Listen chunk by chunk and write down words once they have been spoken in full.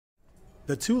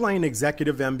The Tulane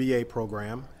Executive MBA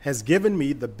program has given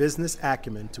me the business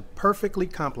acumen to perfectly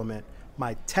complement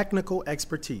my technical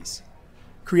expertise,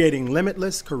 creating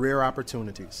limitless career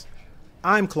opportunities.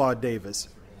 I'm Claude Davis,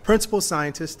 Principal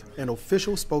Scientist and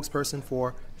official spokesperson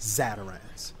for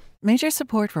Zatarain's. Major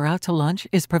support for Out to Lunch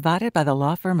is provided by the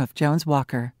law firm of Jones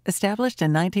Walker, established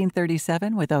in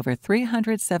 1937 with over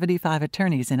 375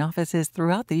 attorneys in offices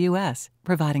throughout the U.S.,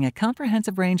 providing a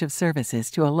comprehensive range of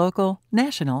services to a local,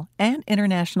 national, and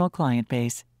international client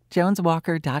base.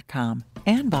 JonesWalker.com.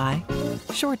 And by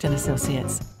Short &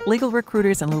 Associates, legal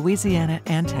recruiters in Louisiana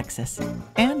and Texas.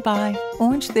 And by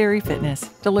Orange Theory Fitness,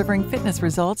 delivering fitness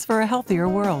results for a healthier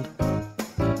world.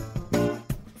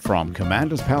 From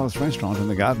Commander's Palace Restaurant in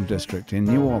the Garden District in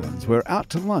New Orleans, we're out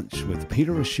to lunch with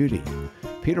Peter Asciutti.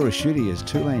 Peter Asciutti is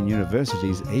Tulane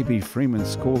University's A.B. Freeman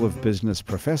School of Business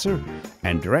professor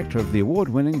and director of the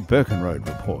award-winning Birkenroad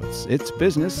Reports. It's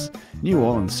business, New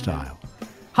Orleans style.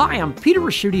 Hi, I'm Peter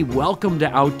Asciutti. Welcome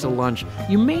to Out to Lunch.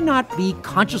 You may not be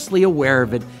consciously aware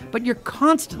of it, but you're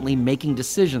constantly making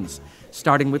decisions,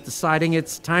 starting with deciding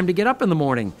it's time to get up in the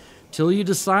morning, till you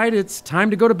decide it's time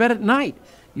to go to bed at night.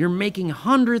 You're making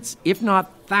hundreds, if not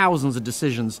thousands, of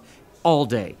decisions all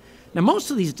day. Now,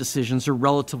 most of these decisions are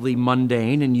relatively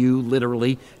mundane, and you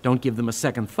literally don't give them a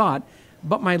second thought.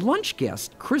 But my lunch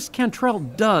guest, Chris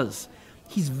Cantrall, does.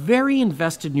 He's very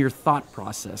invested in your thought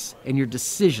process and your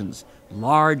decisions,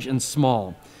 large and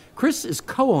small. Chris is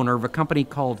co-owner of a company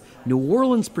called New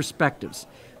Orleans Perspectives.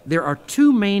 There are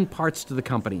two main parts to the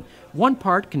company. One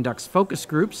part conducts focus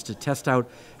groups to test out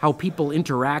how people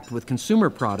interact with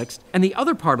consumer products, and the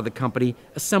other part of the company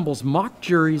assembles mock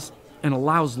juries and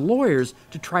allows lawyers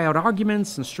to try out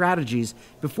arguments and strategies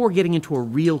before getting into a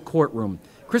real courtroom.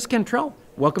 Chris Cantrall,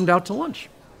 welcome to Out to Lunch.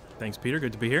 Thanks, Peter.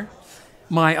 Good to be here.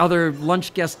 My other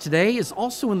lunch guest today is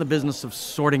also in the business of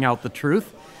sorting out the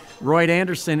truth. Roy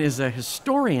Anderson is a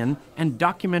historian and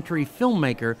documentary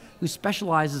filmmaker who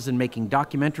specializes in making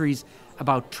documentaries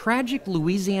about tragic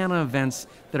Louisiana events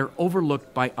that are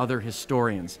overlooked by other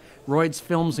historians. Roy's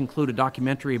films include a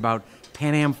documentary about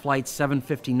Pan Am Flight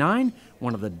 759,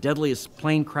 one of the deadliest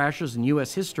plane crashes in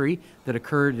U.S. history that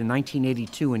occurred in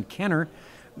 1982 in Kenner.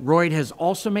 Roy has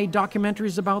also made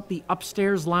documentaries about the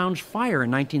Upstairs Lounge fire in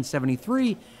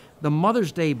 1973, the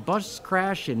Mother's Day bus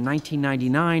crash in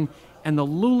 1999, and the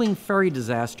Luling Ferry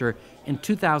disaster in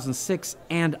 2006,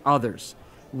 and others.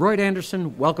 Roy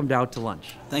Anderson, welcome to Out to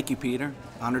Lunch. Thank you, Peter.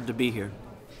 Honored to be here.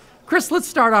 Chris, let's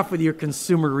start off with your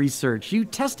consumer research. You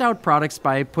test out products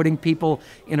by putting people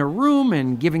in a room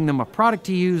and giving them a product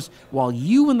to use while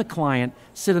you and the client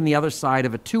sit on the other side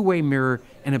of a two-way mirror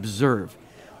and observe.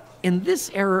 In this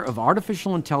era of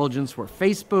artificial intelligence where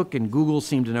Facebook and Google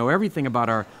seem to know everything about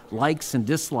our likes and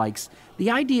dislikes, the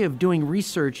idea of doing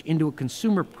research into a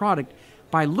consumer product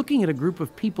by looking at a group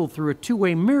of people through a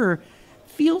two-way mirror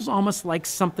feels almost like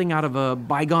something out of a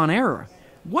bygone era.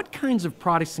 What kinds of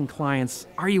products and clients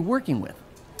are you working with?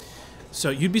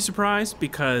 So you'd be surprised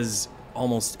because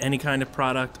almost any kind of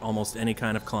product, almost any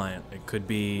kind of client. It could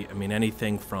be,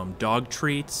 anything from dog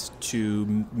treats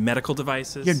to medical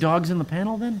devices. Your dog's in the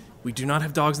panel then? We do not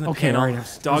have dogs in the panel. panel. All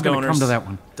right. Dog owners. Come to that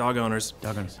one. Dog owners.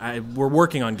 Dog owners. We're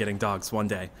working on getting dogs one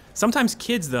day. Sometimes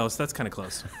kids, though, so that's kind of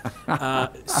close.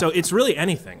 So it's really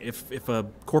anything. If a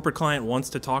corporate client wants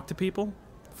to talk to people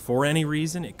for any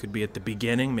reason, it could be at the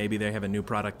beginning. Maybe they have a new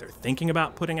product they're thinking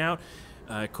about putting out.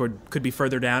 It could be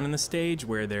further down in the stage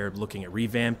where they're looking at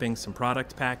revamping some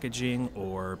product packaging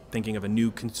or thinking of a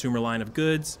new consumer line of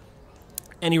goods.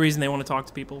 Any reason they want to talk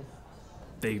to people,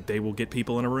 they will get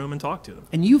people in a room and talk to them.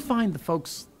 And you find the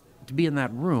folks to be in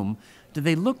that room, do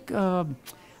they look? Are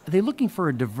they looking for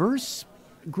a diverse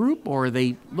group, or are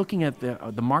they looking at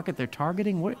the market they're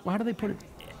targeting? How do they put it?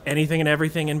 Anything and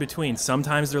everything in between.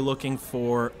 Sometimes they're looking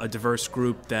for a diverse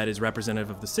group that is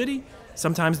representative of the city.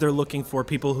 Sometimes they're looking for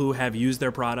people who have used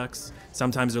their products.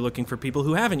 Sometimes they're looking for people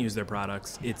who haven't used their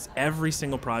products. It's every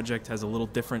single project has a little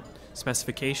different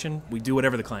specification. We do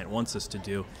whatever the client wants us to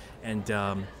do. And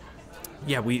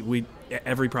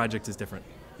every project is different.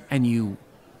 And you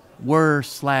are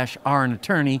an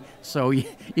attorney, so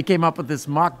you came up with this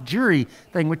mock jury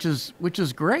thing, which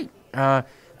is great.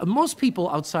 Most people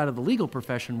outside of the legal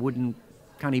profession wouldn't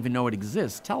kind of even know it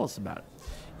exists. Tell us about it.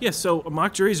 Yeah, so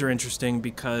mock juries are interesting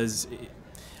because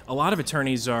a lot of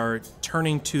attorneys are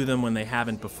turning to them when they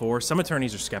haven't before. Some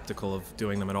attorneys are skeptical of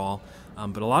doing them at all,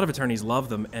 but a lot of attorneys love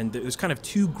them. And there's kind of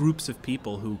two groups of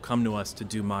people who come to us to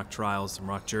do mock trials and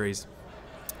mock juries.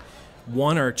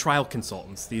 One are trial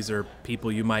consultants. These are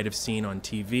people you might have seen on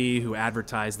TV who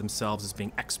advertise themselves as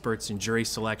being experts in jury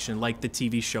selection, like the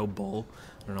TV show Bull.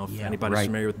 I don't know if anybody's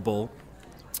familiar with Bull.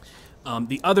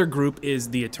 The other group is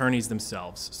the attorneys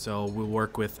themselves. So we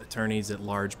work with attorneys at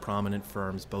large, prominent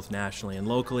firms, both nationally and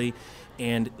locally,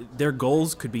 and their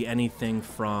goals could be anything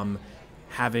from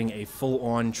having a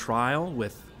full-on trial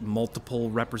with multiple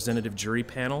representative jury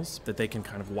panels that they can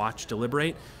kind of watch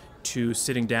deliberate, to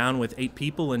sitting down with 8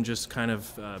 people and just kind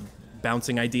of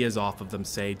bouncing ideas off of them.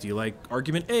 Say, do you like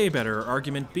argument A better or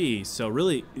argument B? So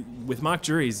really, with mock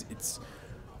juries, it's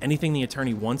anything the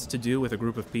attorney wants to do with a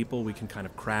group of people, we can kind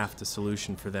of craft a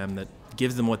solution for them that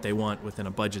gives them what they want within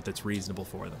a budget that's reasonable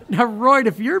for them. Now, Roy,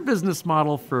 if your business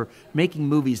model for making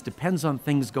movies depends on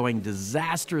things going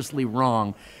disastrously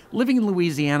wrong, living in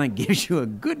Louisiana gives you a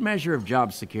good measure of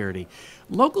job security.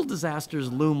 Local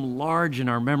disasters loom large in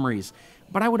our memories,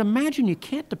 but I would imagine you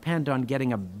can't depend on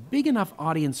getting a big enough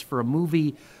audience for a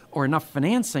movie or enough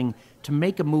financing to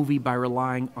make a movie by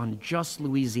relying on just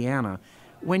Louisiana.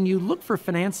 When you look for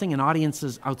financing and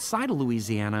audiences outside of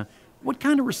Louisiana, what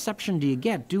kind of reception do you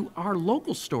get? Do our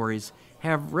local stories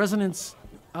have resonance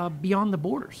beyond the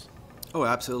borders? Oh,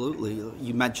 absolutely.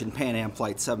 You mentioned Pan Am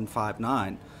Flight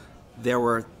 759. There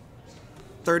were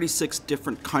 36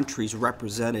 different countries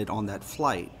represented on that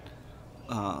flight.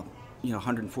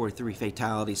 143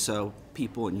 fatalities. So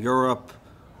people in Europe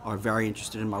are very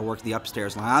interested in my work. The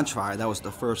Upstairs Lounge Fire, that was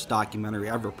the first documentary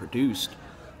ever produced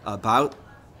about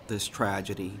this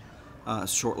tragedy.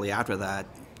 Shortly after that,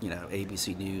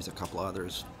 ABC News, a couple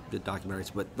others did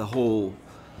documentaries, but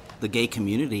the gay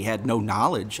community had no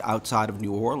knowledge outside of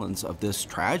New Orleans of this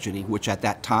tragedy, which at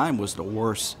that time was the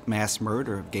worst mass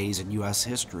murder of gays in U.S.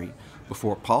 history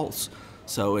before Pulse.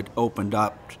 So it opened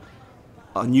up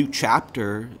a new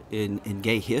chapter in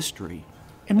gay history.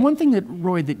 And one thing that,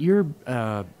 Roy, that you're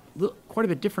quite a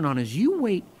bit different on is you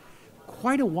wait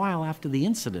quite a while after the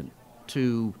incident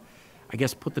to, I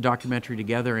guess, put the documentary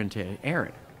together and to air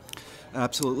it.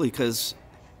 Absolutely, because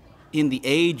in the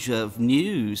age of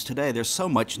news today, there's so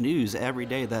much news every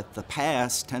day that the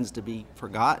past tends to be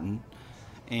forgotten.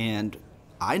 And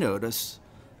I notice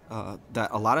that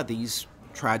a lot of these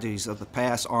tragedies of the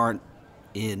past aren't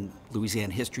in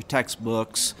Louisiana history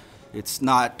textbooks. It's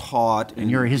not taught.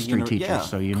 And you're a history teacher,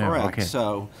 so you know. Correct. Okay.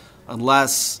 So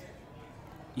unless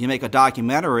you make a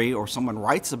documentary or someone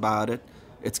writes about it,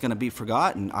 it's going to be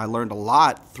forgotten. I learned a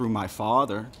lot through my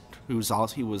father, he was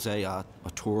a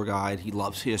tour guide. He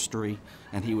loves history,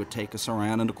 and he would take us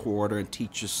around in the quarter and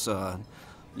teach us,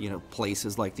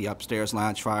 places like the Upstairs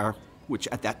Lounge Fire, which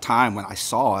at that time when I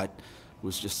saw it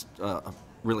was just a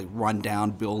really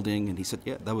run-down building. And he said,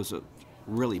 "Yeah, that was a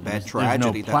really bad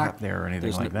tragedy." There's no plaque there or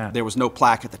anything like that. There was no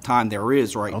plaque at the time. There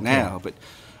is right now, but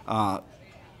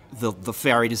the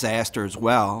ferry disaster as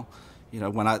well.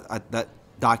 When that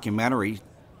documentary.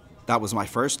 That was my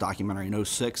first documentary in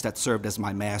 2006. That served as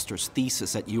my master's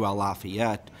thesis at UL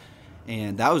Lafayette.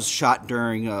 And that was shot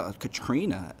during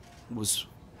Katrina, which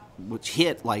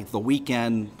hit like the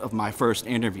weekend of my first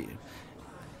interview.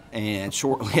 And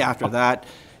shortly after that,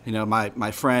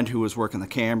 my friend who was working the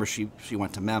camera, she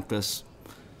went to Memphis.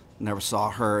 Never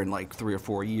saw her in like 3 or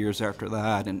 4 years after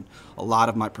that. And a lot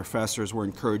of my professors were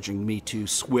encouraging me to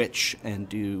switch and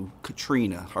do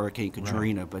Hurricane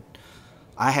Katrina. Right. But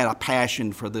I had a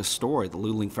passion for this story, the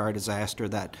Luling Fire disaster,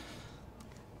 that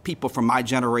people from my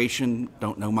generation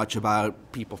don't know much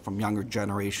about, people from younger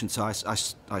generations. So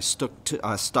I stuck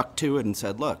to it and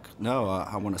said, look, no,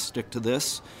 I want to stick to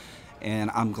this.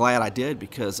 And I'm glad I did,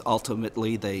 because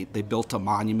ultimately they built a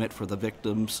monument for the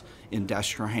victims in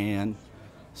Destrehan.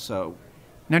 So,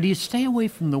 now, do you stay away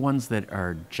from the ones that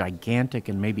are gigantic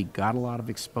and maybe got a lot of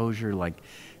exposure? Like,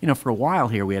 for a while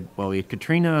here, we had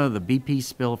Katrina, the BP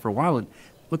spill. For a while, it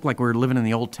looked like we were living in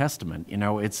the Old Testament.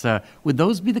 It's would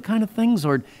those be the kind of things,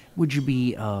 or would you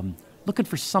be looking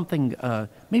for something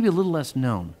maybe a little less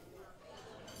known?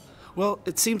 Well,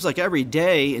 it seems like every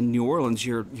day in New Orleans,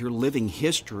 you're living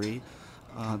history.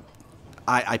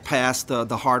 I passed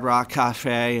the Hard Rock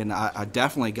Cafe, and I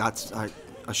definitely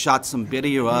I shot some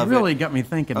video of it. You really got me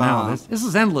thinking now. This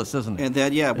is endless, isn't it? And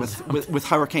then, with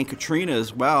Hurricane Katrina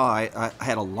as well, I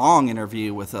had a long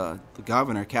interview with the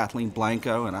governor, Kathleen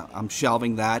Blanco, and I'm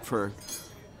shelving that for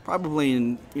probably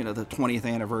in the 20th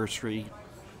anniversary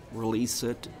release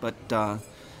it. But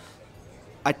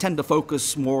I tend to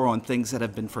focus more on things that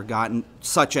have been forgotten,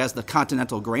 such as the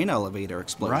Continental Grain Elevator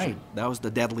explosion. Right. That was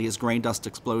the deadliest grain dust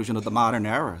explosion of the modern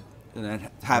era. And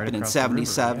it happened in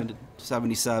 77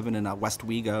 in West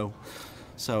Wego.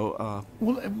 So,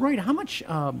 right. How much?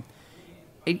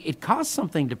 It costs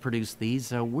something to produce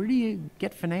these. Where do you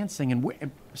get financing?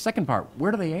 And second part,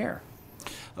 where do they air?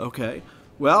 Okay.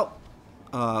 Well,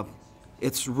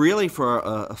 it's really for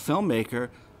a filmmaker.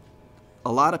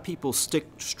 A lot of people stick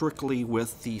strictly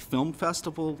with the film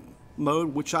festival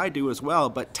mode, which I do as well,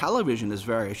 but television is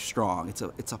very strong.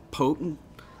 It's a potent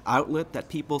outlet that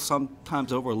people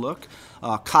sometimes overlook.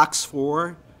 Cox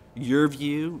 4, Your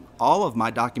View, all of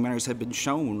my documentaries have been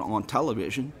shown on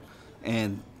television,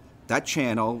 and that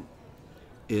channel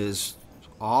is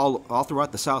all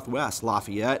throughout the Southwest,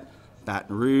 Lafayette,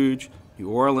 Baton Rouge, New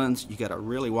Orleans. You get a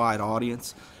really wide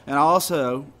audience. And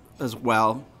also, as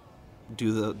well,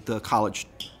 do the college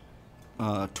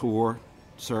tour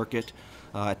circuit.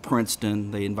 At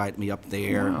Princeton, they invited me up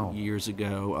there years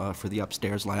ago for the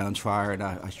Upstairs Lounge Fire, and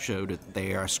I showed it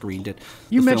there. I screened it.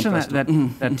 You mentioned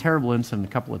that terrible incident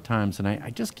a couple of times, and I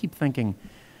just keep thinking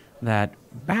that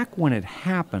back when it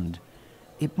happened,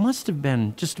 it must have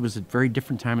been it was a very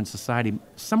different time in society,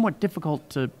 somewhat difficult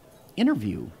to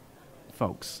interview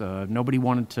folks. Nobody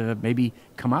wanted to maybe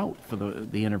come out for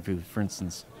the interview, for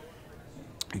instance.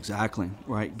 Exactly,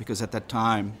 right, because at that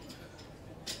time,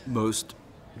 most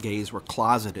gays were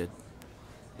closeted,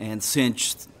 and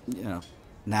since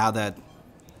now that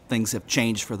things have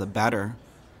changed for the better,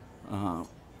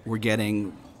 we're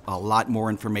getting a lot more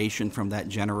information from that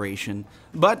generation.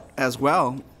 But as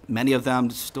well, many of them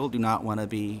still do not want to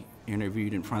be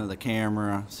interviewed in front of the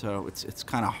camera, so it's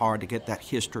kind of hard to get that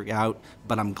history out.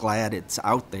 But I'm glad it's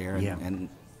out there. And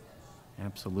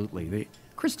absolutely.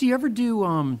 Chris, do you ever do?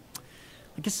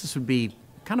 I guess this would be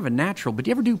kind of a natural, but do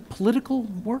you ever do political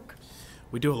work?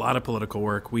 We do a lot of political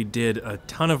work. We did a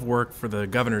ton of work for the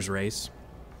governor's race.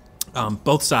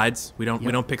 Both sides. We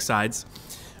don't pick sides,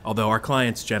 although our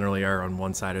clients generally are on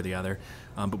one side or the other.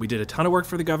 But we did a ton of work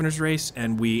for the governor's race,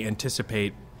 and we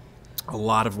anticipate a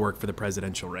lot of work for the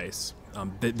presidential race.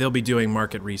 They'll be doing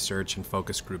market research and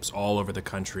focus groups all over the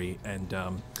country, and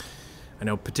I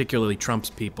know particularly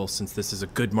Trump's people, since this is a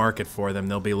good market for them,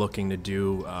 they'll be looking to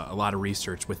do a lot of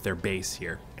research with their base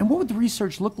here. And what would the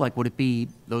research look like? Would it be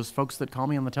those folks that call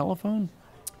me on the telephone?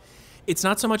 It's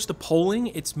not so much the polling,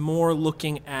 it's more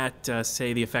looking at,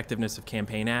 say, the effectiveness of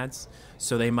campaign ads.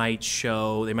 So they might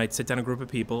sit down a group of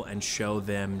people and show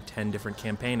them 10 different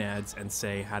campaign ads and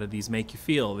say, how do these make you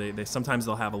feel? Sometimes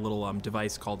they'll have a little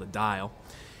device called a dial,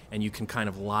 and you can kind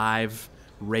of live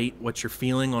rate what you're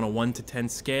feeling on a 1 to 10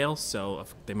 scale. So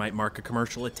if they might mark a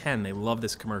commercial a 10, they love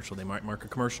this commercial. They might mark a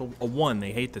commercial a 1,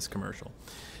 they hate this commercial.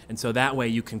 And so that way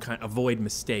you can kind of avoid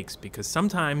mistakes, because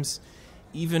sometimes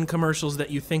even commercials that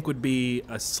you think would be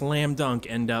a slam dunk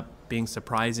end up being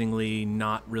surprisingly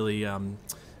not really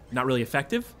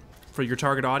effective for your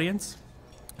target audience.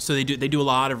 So they do a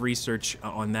lot of research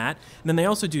on that. And then they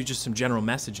also do just some general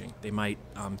messaging. They might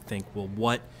think, well,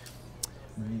 what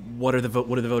do the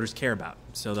voters care about?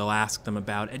 So they'll ask them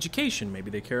about education.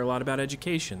 Maybe they care a lot about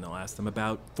education. They'll ask them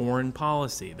about foreign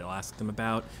policy. They'll ask them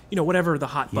about whatever the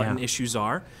hot button issues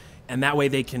are, and that way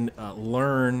they can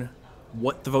learn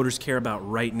what the voters care about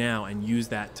right now and use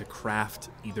that to craft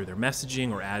either their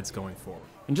messaging or ads going forward.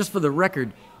 And just for the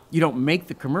record, you don't make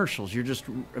the commercials. You're just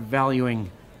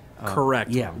evaluating. Correct.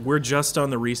 Yeah. We're just on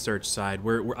the research side.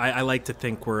 I like to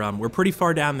think we're pretty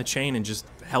far down the chain and just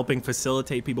helping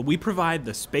facilitate people. We provide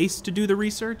the space to do the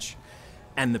research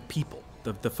and the people,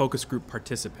 the focus group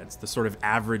participants, the sort of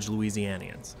average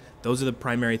Louisianians. Those are the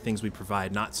primary things we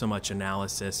provide, not so much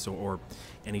analysis or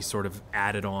any sort of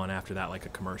added on after that like a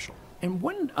commercial. And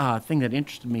one thing that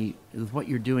interested me with what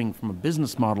you're doing from a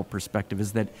business model perspective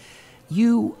is that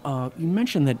you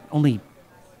mentioned that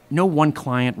no one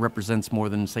client represents more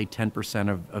than, say,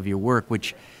 10% of your work,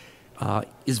 which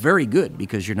is very good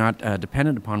because you're not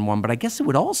dependent upon one. But I guess it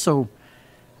would also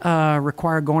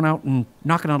require going out and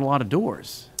knocking on a lot of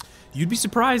doors. You'd be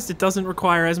surprised it doesn't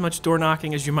require as much door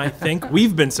knocking as you might think.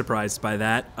 We've been surprised by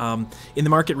that. In the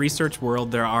market research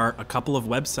world, there are a couple of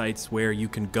websites where you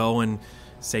can go and,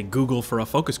 say, Google for a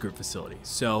focus group facility.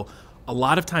 So a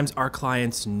lot of times our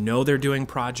clients know they're doing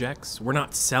projects. We're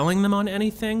not selling them on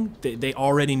anything. They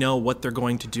already know what they're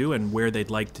going to do and where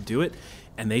they'd like to do it,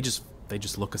 and they just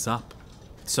look us up.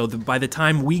 So by the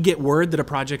time we get word that a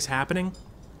project's happening,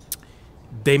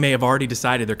 they may have already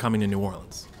decided they're coming to New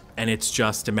Orleans. And it's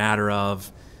just a matter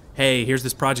of, hey, here's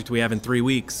this project we have in 3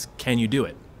 weeks. Can you do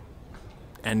it?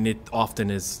 And it often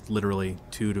is literally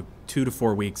 2 to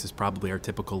 4 weeks is probably our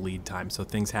typical lead time. So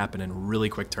things happen in a really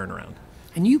quick turnaround.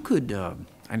 And you could,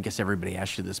 I guess everybody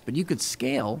asks you this, but you could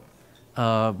scale,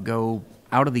 go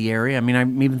out of the area. I mean,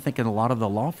 I'm even thinking a lot of the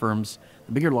law firms,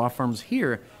 the bigger law firms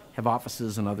here, have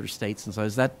offices in other states. And so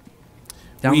is that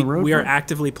down the road? We are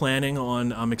actively planning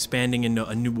on expanding into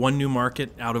one new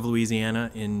market out of Louisiana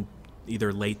in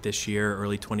either late this year,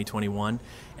 early 2021,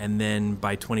 and then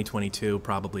by 2022,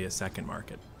 probably a second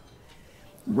market.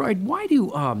 Right. Why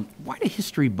do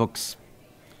history books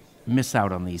miss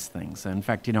out on these things. In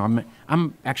fact,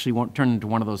 I'm actually won't turn into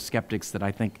one of those skeptics that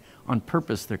I think on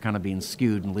purpose they're kind of being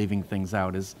skewed and leaving things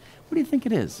out. What do you think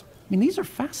it is? I mean, these are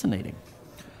fascinating.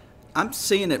 I'm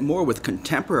seeing it more with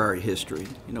contemporary history.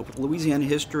 With Louisiana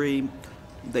history,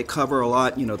 they cover a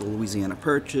lot, the Louisiana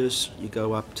Purchase. You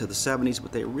go up to the 70s,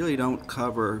 but they really don't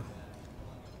cover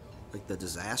like the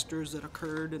disasters that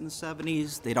occurred in the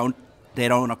 70s.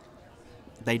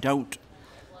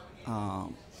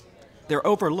 They're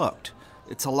overlooked.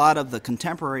 It's a lot of the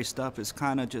contemporary stuff is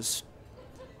kind of just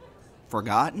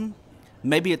forgotten.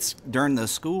 Maybe it's during the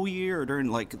school year or during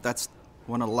that's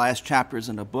one of the last chapters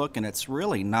in the book, and it's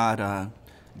really not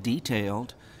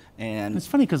detailed. And it's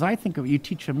funny because I think you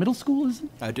teach a middle school, isn't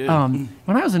it? I do.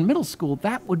 When I was in middle school,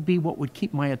 that would be what would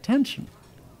keep my attention.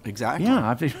 Exactly.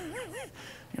 Yeah,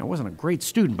 I wasn't a great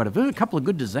student, but if there were a couple of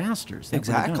good disasters.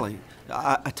 Exactly.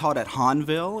 I taught at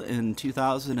Hanville in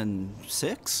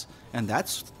 2006, and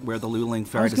that's where the Luling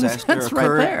Ferry disaster occurred.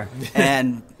 Right there.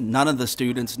 And none of the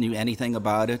students knew anything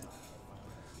about it.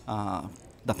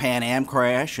 The Pan Am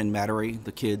crash in Metairie,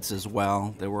 the kids as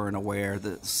well, they weren't aware.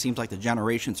 It seems like the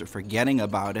generations are forgetting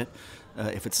about it.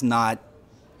 If it's not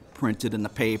printed in the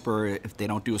paper, if they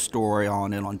don't do a story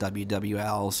on it on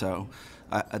WWL, so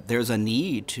there's a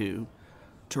need to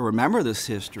remember this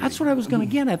history. That's what I was going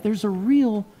to get at. There's a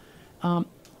real...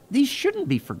 these shouldn't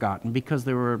be forgotten because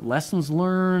there were lessons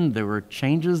learned, there were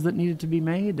changes that needed to be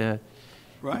made.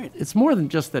 Right. It's more than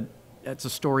just that that's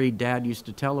a story Dad used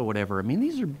to tell or whatever. I mean,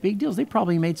 these are big deals. They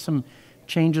probably made some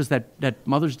changes, that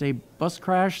Mother's Day bus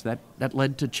crash, that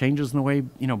led to changes in the way,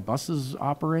 buses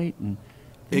operate. And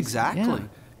exactly.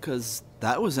 Because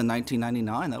that was in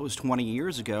 1999. That was 20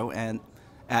 years ago. And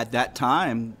at that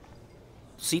time,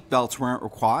 seatbelts weren't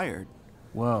required.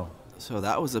 Whoa. So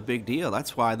that was a big deal.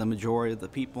 That's why the majority of the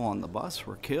people on the bus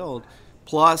were killed.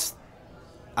 Plus,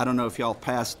 I don't know if y'all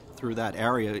passed through that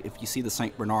area. If you see the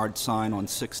St. Bernard sign on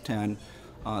 610,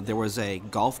 there was a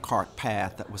golf cart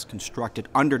path that was constructed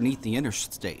underneath the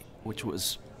interstate, which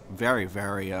was very,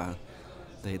 very,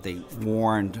 they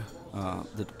warned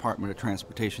the Department of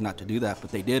Transportation not to do that, but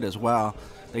they did as well.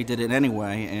 They did it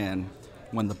anyway, and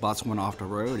when the bus went off the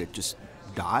road, it just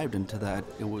dived into that.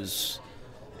 It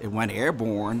went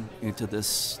airborne into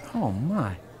this. Oh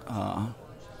my!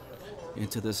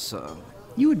 Into this.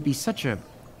 You would be such a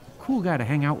cool guy to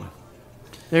hang out with.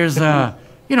 There's,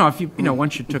 if you,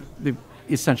 once you took the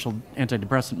essential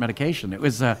antidepressant medication, it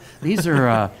was. These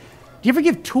are. Do you ever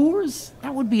give tours?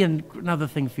 That would be another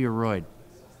thing for your Royd.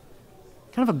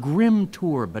 Kind of a grim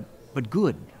tour, but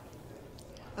good.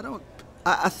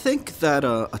 I think that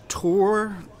a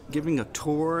tour, giving a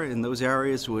tour in those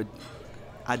areas would.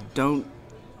 I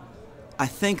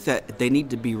think that they need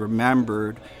to be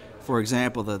remembered. For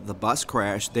example, the bus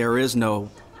crash, there is no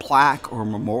plaque or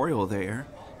memorial there,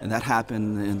 and that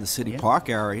happened in the City Park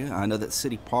area. I know that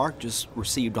City Park just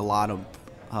received a lot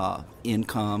of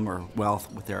income or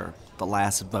wealth with the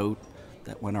last vote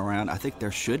that went around. I think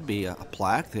there should be a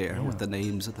plaque there with the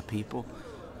names of the people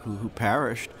who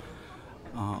perished.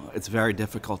 It's very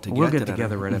difficult to get to that. We'll get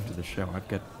together right after the show.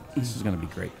 This is going to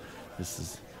be great. This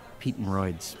is Pete and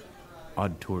Royd's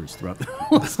odd tours throughout the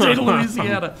whole state of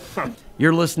Louisiana.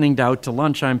 You're listening to Out to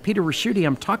Lunch. I'm Peter Raschuti.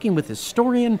 I'm talking with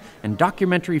historian and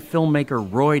documentary filmmaker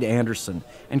Royd Anderson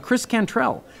and Chris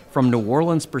Cantrall from New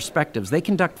Orleans Perspectives. They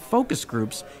conduct focus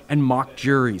groups and mock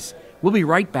juries. We'll be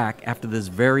right back after this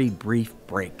very brief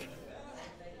break.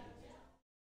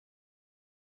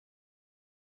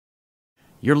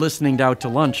 You're listening to Out to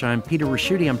Lunch. I'm Peter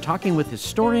Raschuti. I'm talking with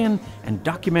historian and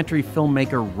documentary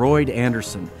filmmaker Royd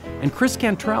Anderson and Chris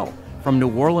Cantrall from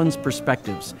New Orleans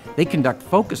Perspectives. They conduct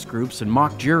focus groups and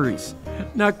mock juries.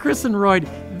 Now, Chris and Royd,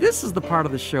 this is the part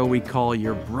of the show we call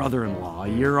your brother-in-law.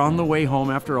 You're on the way home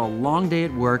after a long day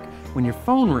at work when your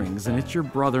phone rings and it's your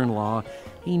brother-in-law.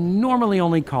 He normally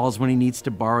only calls when he needs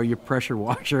to borrow your pressure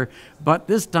washer, but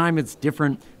this time it's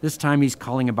different. This time he's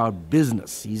calling about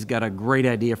business. He's got a great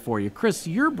idea for you. Chris,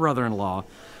 your brother-in-law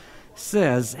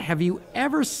says, have you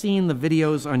ever seen the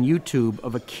videos on YouTube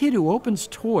of a kid who opens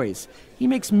toys? He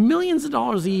makes millions of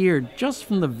dollars a year just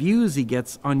from the views he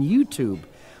gets on YouTube.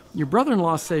 Your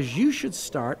brother-in-law says you should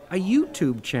start a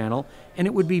YouTube channel, and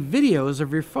it would be videos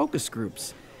of your focus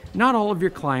groups. Not all of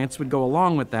your clients would go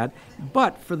along with that,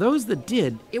 but for those that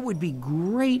did, it would be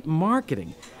great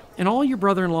marketing. And all your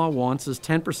brother-in-law wants is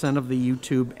 10% of the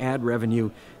YouTube ad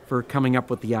revenue for coming up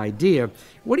with the idea.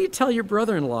 What do you tell your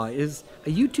brother-in-law? Is a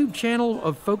YouTube channel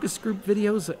of focus group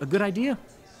videos a good idea?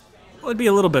 Well, it'd be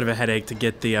a little bit of a headache to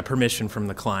get the permission from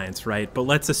the clients, right? But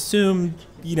let's assume,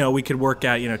 we could work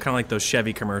out, kind of like those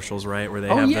Chevy commercials, right? Where they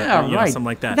have something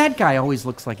like that. That guy always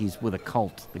looks like he's with a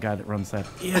cult, the guy that runs that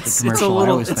It's commercial.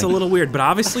 a little weird, but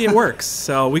obviously it works.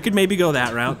 So we could maybe go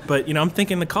that route. But, I'm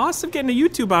thinking the costs of getting a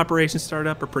YouTube operation started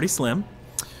up are pretty slim.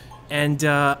 And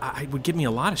it would give me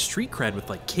a lot of street cred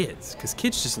with kids, because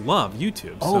kids just love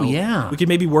YouTube. Oh, so yeah. We could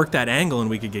maybe work that angle, and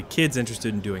we could get kids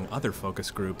interested in doing other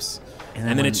focus groups.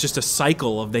 And then it's just a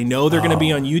cycle of they know they're going to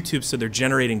be on YouTube, so they're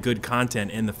generating good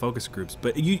content in the focus groups.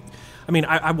 But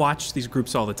I watch these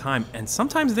groups all the time, and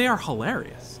sometimes they are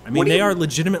hilarious. They are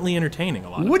legitimately entertaining a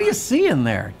lot of What do you see in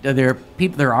there? Are there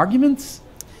their arguments?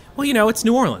 Well, it's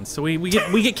New Orleans, so we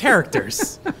get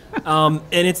characters. And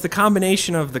it's the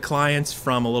combination of the clients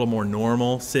from a little more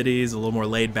normal cities, a little more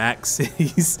laid-back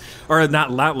cities, or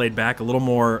not laid back, a little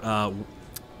more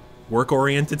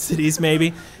work-oriented cities,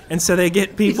 maybe. And so they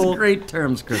get people. These are great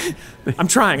terms, Chris. I'm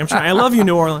trying. I love you,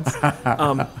 New Orleans.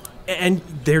 And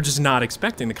they're just not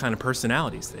expecting the kind of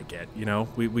personalities they get.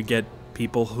 We get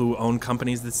people who own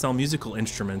companies that sell musical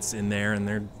instruments in there, and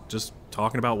they're just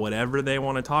talking about whatever they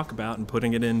want to talk about and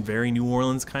putting it in very New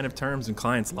Orleans kind of terms, and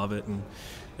clients love it. And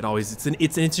it's an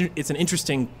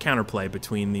interesting counterplay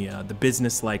between the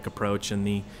business-like approach and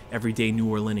the everyday New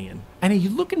Orleanian. And are you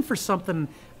looking for something?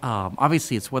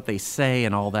 Obviously, it's what they say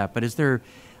and all that, but is there,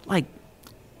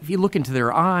 if you look into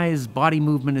their eyes, body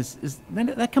movement, is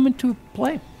that come into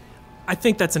play? I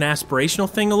think that's an aspirational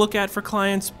thing to look at for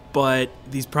clients, but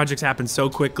these projects happen so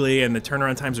quickly and the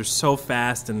turnaround times are so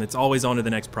fast, and it's always on to the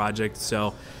next project.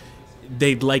 So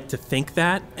they'd like to think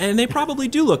that, and they probably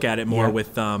do look at it more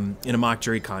with in a mock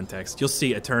jury context. You'll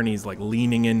see attorneys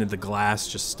leaning into the glass,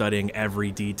 just studying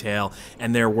every detail,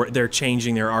 and they're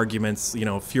changing their arguments,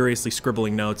 furiously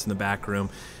scribbling notes in the back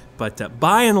room. But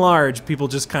by and large, people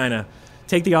just kind of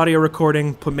take the audio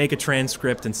recording, make a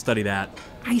transcript, and study that.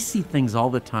 I see things all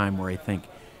the time where I think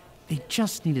they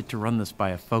just needed to run this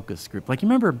by a focus group. You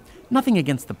remember, nothing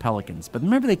against the Pelicans, but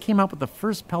remember they came out with the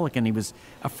first Pelican. He was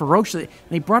a ferocious.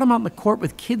 They brought him out in the court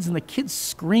with kids, and the kids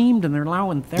screamed, and they're now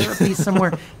in therapy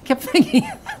somewhere. Kept thinking,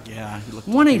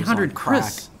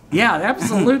 1-800-CHRIS. Yeah,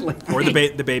 absolutely. Or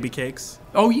the baby cakes.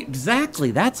 Oh, exactly.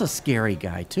 That's a scary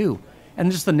guy too,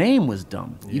 and just the name was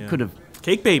dumb. Yeah. You could have.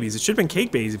 Cake babies. It should have been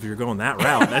cake babies if you were going that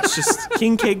route. That's just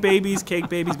king cake babies,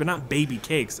 but not baby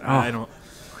cakes. I don't.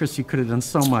 Chris, you could have done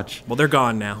so much. Well, they're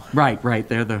gone now. Right. Are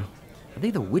they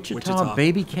the Wichita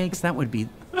baby cakes? That would be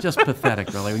just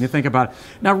pathetic, really, when you think about it.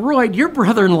 Now, Roy, your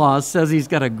brother-in-law says he's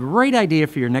got a great idea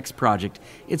for your next project.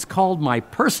 It's called My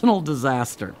Personal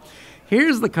Disaster.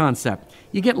 Here's the concept.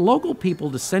 You get local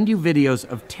people to send you videos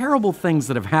of terrible things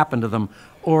that have happened to them,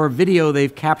 or video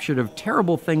they've captured of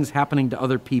terrible things happening to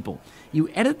other people. You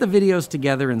edit the videos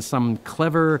together in some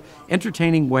clever,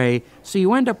 entertaining way, so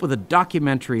you end up with a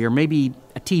documentary or maybe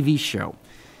a TV show.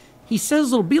 He says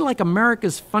it'll be like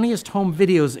America's Funniest Home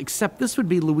Videos, except this would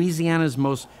be Louisiana's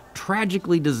most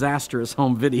tragically disastrous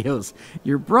home videos.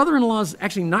 Your brother-in-law's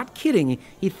actually not kidding.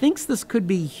 He thinks this could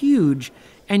be huge,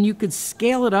 and you could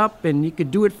scale it up, and you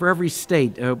could do it for every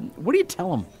state. What do you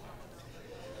tell him?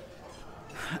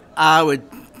 I would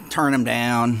turn him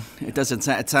down. It doesn't.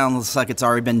 It sounds like it's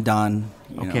already been done.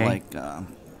 You know,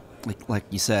 like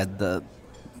you said, the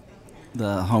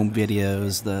home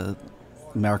videos, the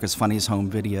America's Funniest Home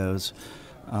Videos.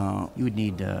 You would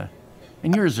need,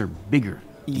 and yours are bigger.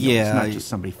 It's not just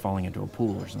somebody falling into a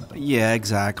pool or something. Yeah,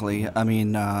 exactly. I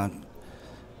mean,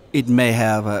 it may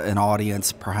have an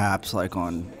audience, perhaps,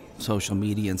 on social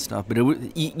media and stuff, but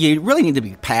you really need to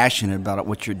be passionate about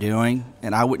what you're doing,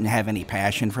 and I wouldn't have any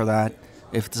passion for that.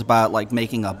 If it's about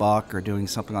making a buck or doing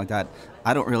something like that,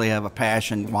 I don't really have a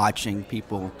passion watching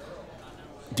people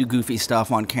do goofy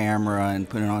stuff on camera and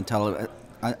put it on television.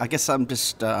 I guess I'm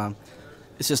just,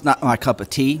 it's just not my cup of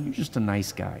tea. You're just a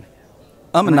nice guy.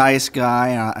 I'm a nice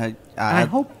guy. I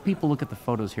hope people look at the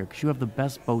photos here, because you have the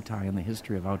best bow tie in the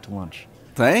history of Out to Lunch.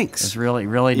 Thanks. It's really,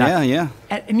 really nice. Yeah.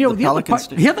 And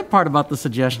the other part about the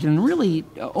suggestion, really,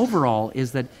 overall,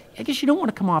 is that I guess you don't want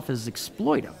to come off as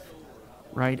exploitive,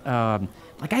 right?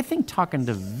 I think talking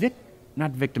to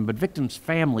victims'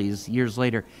 families years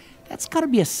later, that's got to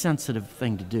be a sensitive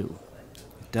thing to do.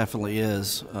 It definitely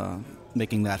is.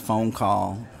 Making that phone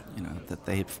call, that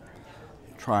they've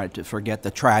tried to forget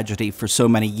the tragedy for so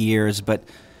many years, but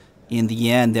in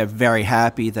the end, they're very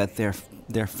happy that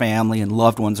their family and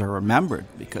loved ones are remembered,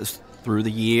 because through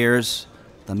the years,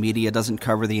 the media doesn't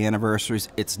cover the anniversaries.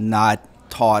 It's not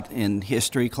taught in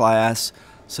history class,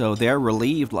 so they're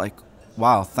relieved.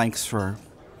 Wow, thanks for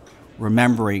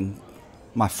remembering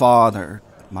my father,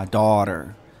 my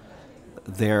daughter.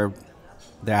 They're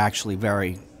actually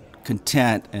very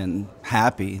content and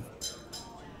happy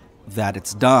that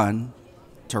it's done,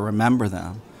 to remember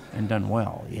them. And done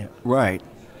well, yeah. Right.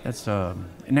 That's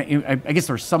and I guess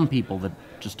there are some people that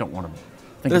just don't want to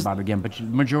think about it again, but the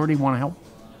majority want to help.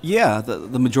 Yeah,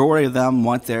 the majority of them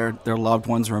want their loved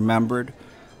ones remembered.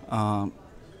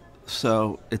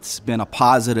 So it's been a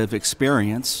positive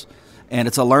experience, and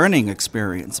it's a learning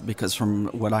experience, because from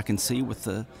what I can see with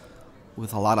a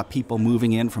lot of people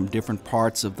moving in from different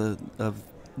parts of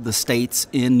the states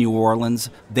in New Orleans,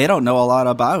 they don't know a lot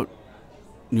about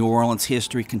New Orleans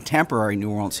history, contemporary New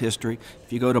Orleans history.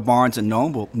 If you go to Barnes and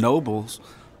Nobles,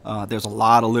 there's a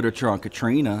lot of literature on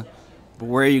Katrina, but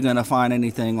where are you going to find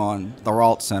anything on the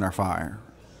Ralt Center fire?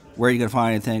 Where are you going to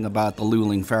find anything about the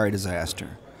Luling Ferry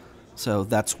disaster? So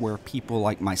that's where people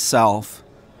like myself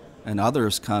and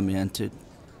others come in to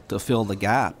fill the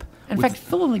gap. In fact,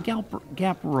 filling the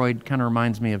gap, Roy, kind of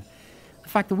reminds me of the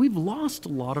fact that we've lost a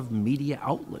lot of media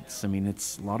outlets. I mean,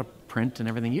 it's a lot of print and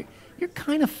everything. You're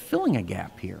kind of filling a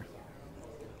gap here.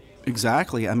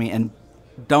 Exactly. I mean, and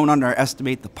don't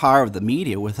underestimate the power of the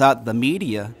media. Without the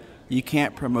media, you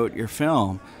can't promote your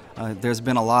film. There's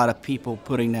been a lot of people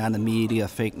putting down the media,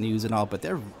 fake news and all, but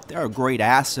they're a great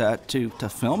asset to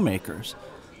filmmakers.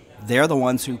 They're the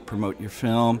ones who promote your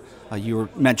film. You were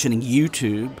mentioning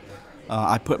YouTube.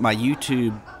 I put my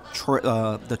YouTube,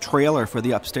 the trailer for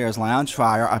the Upstairs Lounge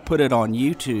Fire, I put it on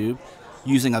YouTube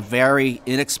using a very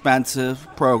inexpensive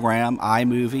program,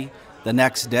 iMovie. The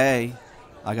next day,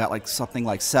 I got something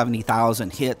like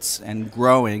 70,000 hits and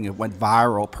growing. It went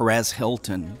viral. Perez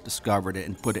Hilton discovered it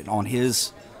and put it on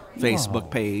his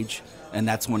Facebook page, and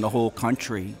that's when the whole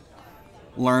country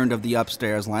learned of the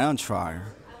Upstairs Lounge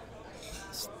Fire.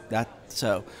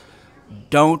 So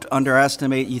don't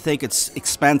underestimate. You think it's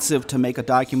expensive to make a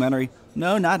documentary?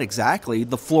 No, not exactly.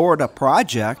 The Florida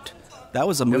Project, that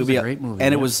was a movie, a great movie,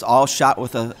 and it was all shot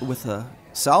with a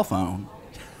cell phone.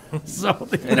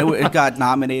 And it got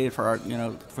nominated for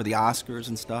the Oscars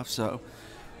and stuff. So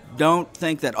don't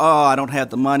think that, I don't have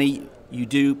the money. You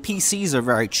do. PCs are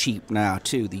very cheap now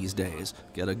too these days.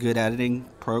 Get a good editing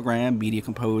program, media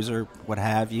composer, what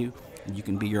have you, and you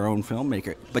can be your own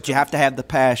filmmaker. But you have to have the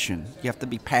passion. You have to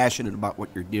be passionate about what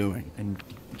you're doing. And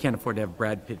you can't afford to have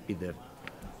Brad Pitt be the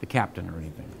captain or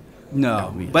anything.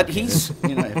 No, but he's,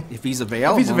 if he's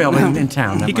available. If he's available in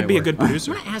town, he could be a good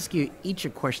producer. I want to ask you each a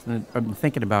question that I've been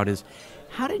thinking about is,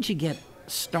 how did you get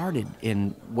started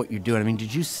in what you're doing? I mean,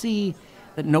 did you see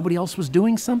that nobody else was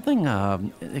doing something?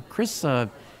 Chris,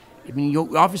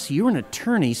 obviously you were an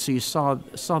attorney, so you saw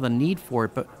the need for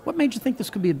it, but what made you think this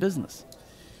could be a business?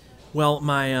 Well,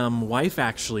 my wife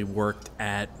actually worked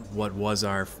at what was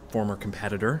our former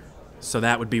competitor. So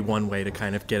that would be one way to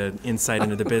kind of get an insight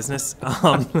into the business.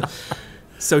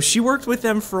 So she worked with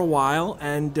them for a while,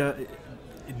 and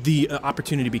the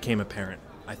opportunity became apparent.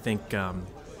 I think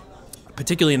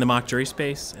particularly in the mock jury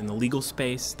space, in the legal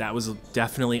space, that was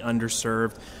definitely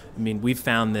underserved. I mean, we've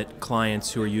found that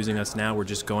clients who are using us now were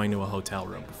just going to a hotel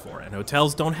room before, and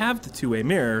hotels don't have the two-way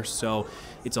mirror, so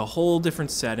it's a whole different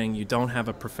setting. You don't have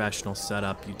a professional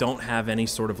setup. You don't have any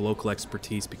sort of local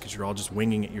expertise because you're all just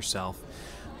winging it yourself.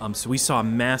 So we saw a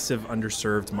massive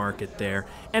underserved market there,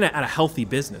 and at a healthy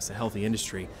business, a healthy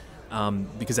industry,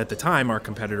 because at the time our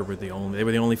competitor were the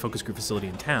only focus group facility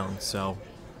in town. So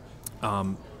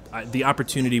the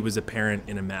opportunity was apparent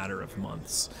in a matter of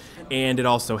months, and it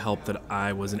also helped that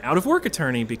I was an out-of-work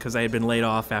attorney because I had been laid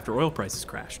off after oil prices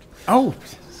crashed. Oh,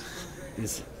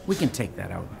 we can take that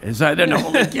out.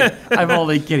 I'm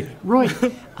only kidding. Roy,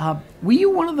 were you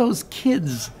one of those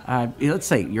kids? Let's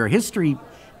say you're a history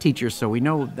teacher, so we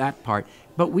know that part.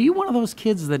 But were you one of those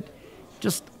kids that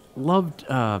just loved,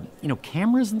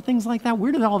 cameras and things like that?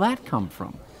 Where did all that come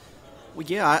from? Well,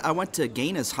 yeah, I went to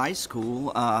Gaines High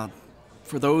School.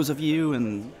 For those of you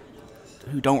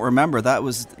who don't remember, that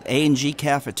was A&G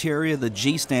cafeteria. The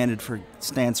G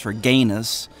stands for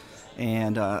Gaines,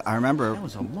 and I remember that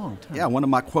was a long time. Yeah, one of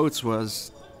my quotes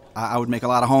was, I would make a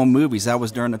lot of home movies. That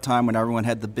was during the time when everyone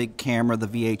had the big camera, the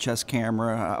VHS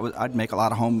camera. I'd make a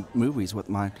lot of home movies with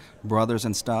my brothers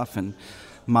and stuff. And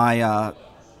my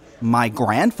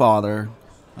grandfather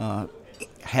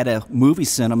had a movie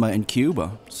cinema in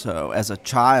Cuba. So as a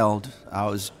child, I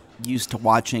was used to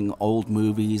watching old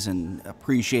movies and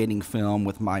appreciating film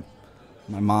with my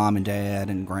mom and dad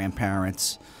and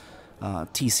grandparents.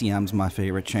 TCM's my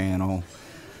favorite channel.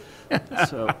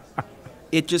 So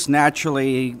it just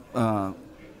naturally,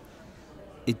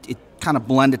 it kind of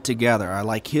blended together. I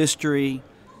like history.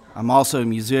 I'm also a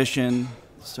musician.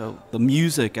 So the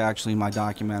music, actually, in my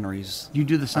documentaries. You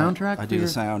do the soundtrack? I do the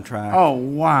soundtrack. Oh,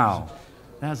 wow.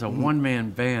 That's a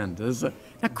one-man band.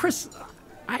 Now, Chris,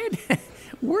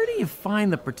 Where do you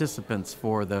find the participants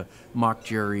for the mock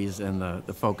juries and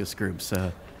the focus groups?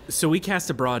 So we cast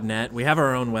a broad net. We have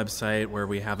our own website where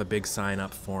we have a big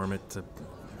sign-up form. It's a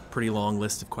pretty long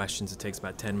list of questions. It takes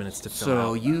about 10 minutes to fill out.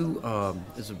 So you,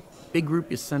 there's a big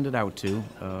group you send it out to.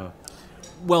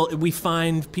 Well, we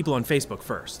find people on Facebook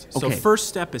first. So Okay. first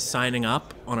step is signing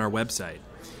up on our website.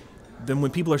 Then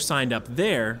when people are signed up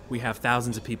there, we have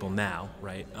thousands of people now,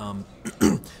 right?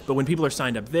 But when people are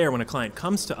signed up there, when a client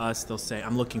comes to us, they'll say,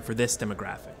 I'm looking for this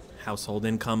demographic, household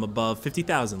income above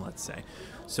 50,000, let's say.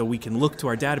 So we can look to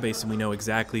our database and we know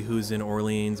exactly who's in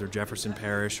Orleans or Jefferson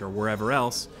Parish or wherever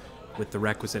else with the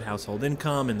requisite household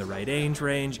income and the right age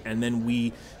range, and then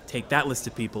we take that list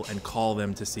of people and call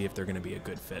them to see if they're going to be a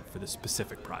good fit for the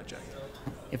specific project.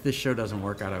 If this show doesn't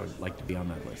work out, I would like to be on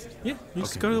that list. Yeah, you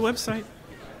just go to the website.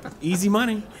 Easy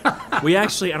money. We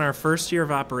actually, on our first year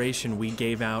of operation, we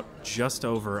gave out just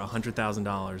over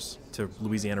 $100,000 to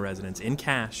Louisiana residents in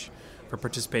cash for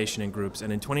participation in groups.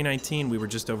 And in 2019, we were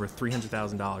just over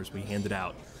 $300,000 we handed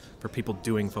out for people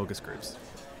doing focus groups.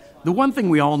 The one thing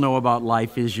we all know about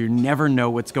life is you never know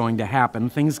what's going to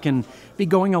happen. Things can be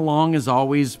going along as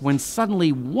always when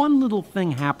suddenly one little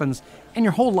thing happens and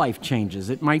your whole life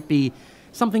changes. It might be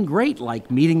something great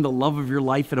like meeting the love of your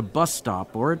life at a bus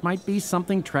stop, or it might be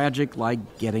something tragic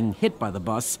like getting hit by the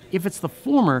bus. If it's the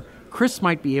former, Chris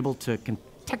might be able to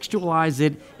contextualize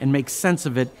it and make sense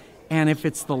of it, and if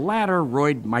it's the latter,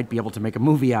 Roy might be able to make a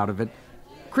movie out of it.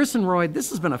 Chris and Roy, this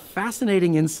has been a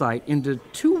fascinating insight into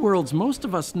two worlds most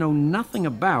of us know nothing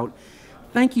about.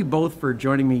 Thank you both for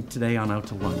joining me today on Out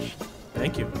to Lunch.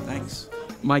 Thank you. Thanks.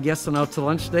 My guests on Out to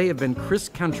Lunch today have been Chris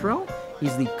Cantrall.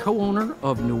 He's the co-owner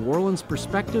of New Orleans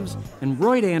Perspectives, and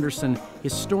Roy Anderson,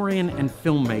 historian and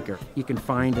filmmaker. You can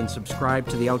find and subscribe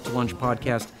to the Out to Lunch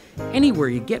podcast anywhere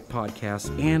you get podcasts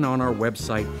and on our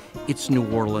website,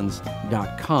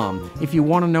 itsneworleans.com. If you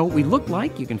want to know what we look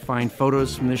like, you can find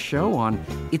photos from this show on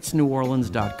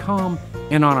itsneworleans.com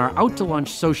and on our Out to Lunch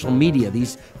social media.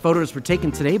 These photos were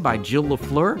taken today by Jill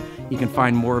LaFleur. You can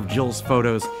find more of Jill's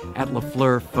photos at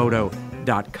lafleurphoto.com.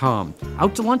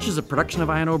 Out to Lunch is a production of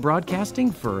INO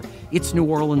Broadcasting for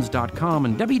itsneworleans.com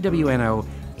and WWNO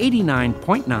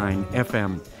 89.9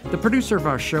 FM. The producer of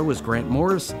our show is Grant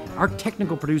Morris, our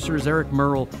technical producer is Eric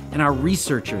Merle, and our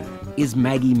researcher is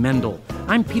Maggie Mendel.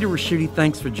 I'm Peter Raschuti.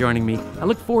 Thanks for joining me. I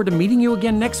look forward to meeting you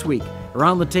again next week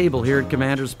around the table here at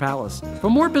Commander's Palace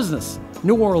for more business,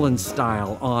 New Orleans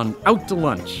style, on Out to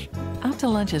Lunch. Out to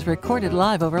Lunch is recorded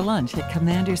live over lunch at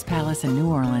Commander's Palace in New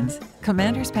Orleans.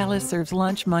 Commander's Palace serves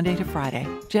lunch Monday to Friday,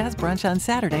 jazz brunch on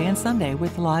Saturday and Sunday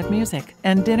with live music,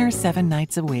 and dinner 7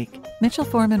 nights a week. Mitchell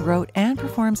Foreman wrote and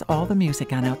performs all the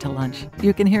music on Out to Lunch.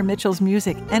 You can hear Mitchell's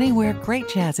music anywhere great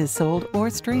jazz is sold or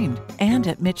streamed, and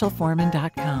at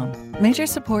mitchellforeman.com. Major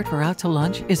support for Out to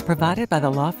Lunch is provided by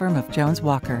the law firm of Jones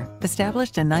Walker,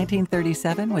 established in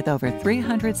 1937 with over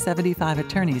 375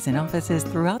 attorneys in offices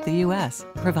throughout the U.S.,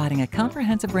 providing a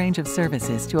comprehensive range of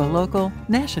services to a local,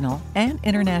 national, and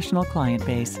international client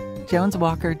base.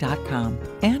 JonesWalker.com.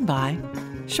 And by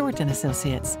Short &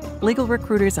 Associates, legal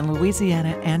recruiters in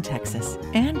Louisiana and Texas.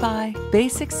 And by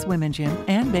Basics Swim and Gym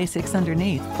and Basics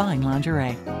Underneath Fine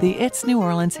Lingerie, the It's New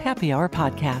Orleans Happy Hour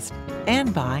podcast.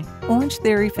 And by Orange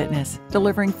Theory Fitness,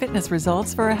 delivering fitness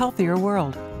results for a healthier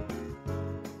world.